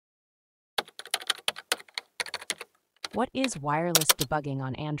What is wireless debugging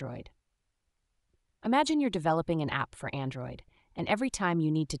on Android? Imagine you're developing an app for Android, and every time you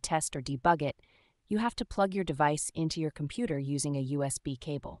need to test or debug it, you have to plug your device into your computer using a USB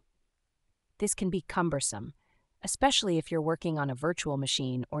cable. This can be cumbersome, especially if you're working on a virtual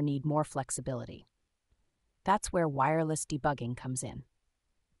machine or need more flexibility. That's where wireless debugging comes in.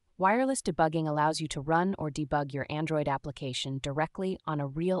 Wireless debugging allows you to run or debug your Android application directly on a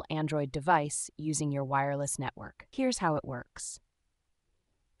real Android device using your wireless network. Here's how it works.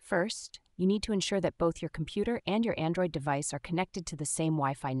 First, you need to ensure that both your computer and your Android device are connected to the same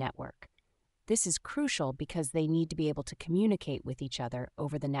Wi-Fi network. This is crucial because they need to be able to communicate with each other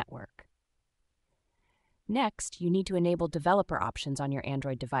over the network. Next, you need to enable developer options on your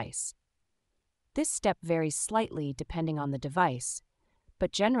Android device. This step varies slightly depending on the device,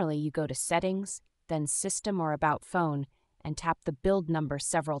 but generally you go to Settings, then System or About Phone, and tap the build number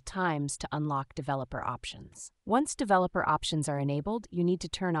several times to unlock developer options. Once developer options are enabled, you need to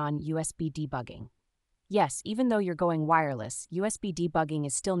turn on USB debugging. Yes, even though you're going wireless, USB debugging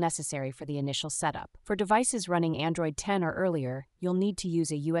is still necessary for the initial setup. For devices running Android 10 or earlier, you'll need to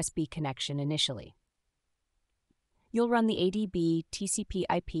use a USB connection initially. You'll run the ADB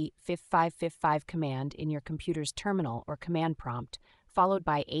TCP/IP 5555 command in your computer's terminal or command prompt, followed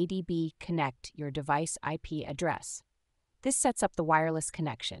by ADB connect your device IP address. This sets up the wireless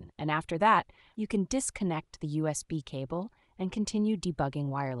connection, and after that, you can disconnect the USB cable and continue debugging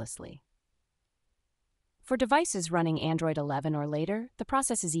wirelessly. For devices running Android 11 or later, the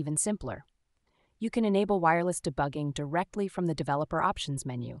process is even simpler. You can enable wireless debugging directly from the Developer Options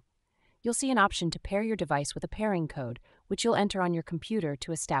menu. You'll see an option to pair your device with a pairing code, which you'll enter on your computer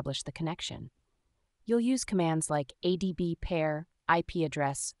to establish the connection. You'll use commands like ADB pair, IP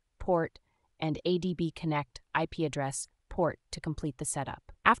address, port, and ADB connect, IP address, port to complete the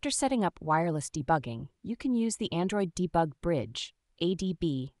setup. After setting up wireless debugging, you can use the Android Debug Bridge,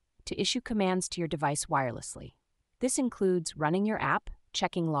 ADB, to issue commands to your device wirelessly. This includes running your app,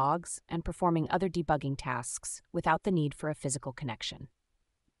 checking logs, and performing other debugging tasks without the need for a physical connection.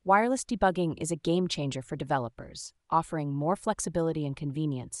 Wireless debugging is a game changer for developers, offering more flexibility and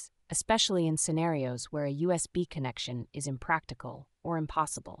convenience, especially in scenarios where a USB connection is impractical or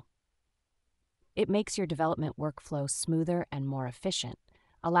impossible. It makes your development workflow smoother and more efficient,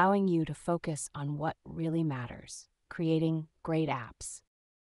 allowing you to focus on what really matters, creating great apps.